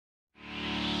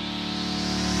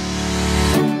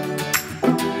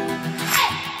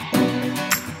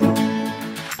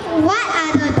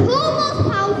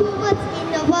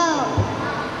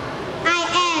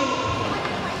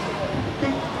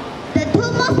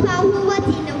most powerful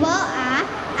words in the world are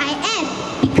I am,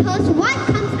 because what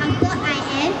comes after I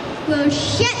am will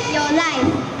shape your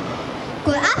life.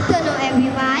 Good afternoon,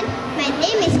 everyone. My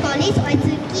name is Corliss.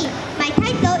 My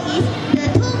title is the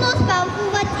two most powerful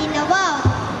words in the world.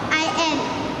 I am.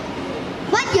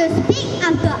 What you speak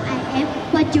after I am,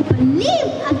 what you believe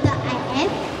after I am,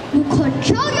 will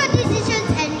control your decisions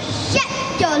and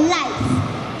shape your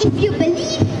life. If you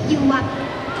believe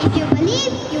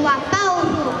you are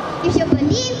powerful. If you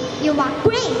believe you are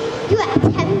great, you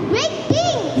attain great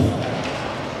things.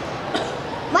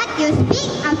 What you speak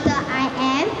after I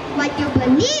am, what you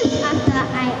believe after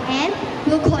I am,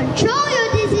 will control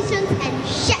your decisions and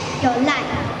shape your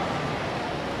life.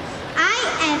 I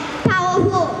am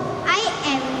powerful. I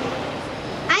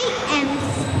am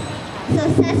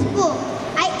successful.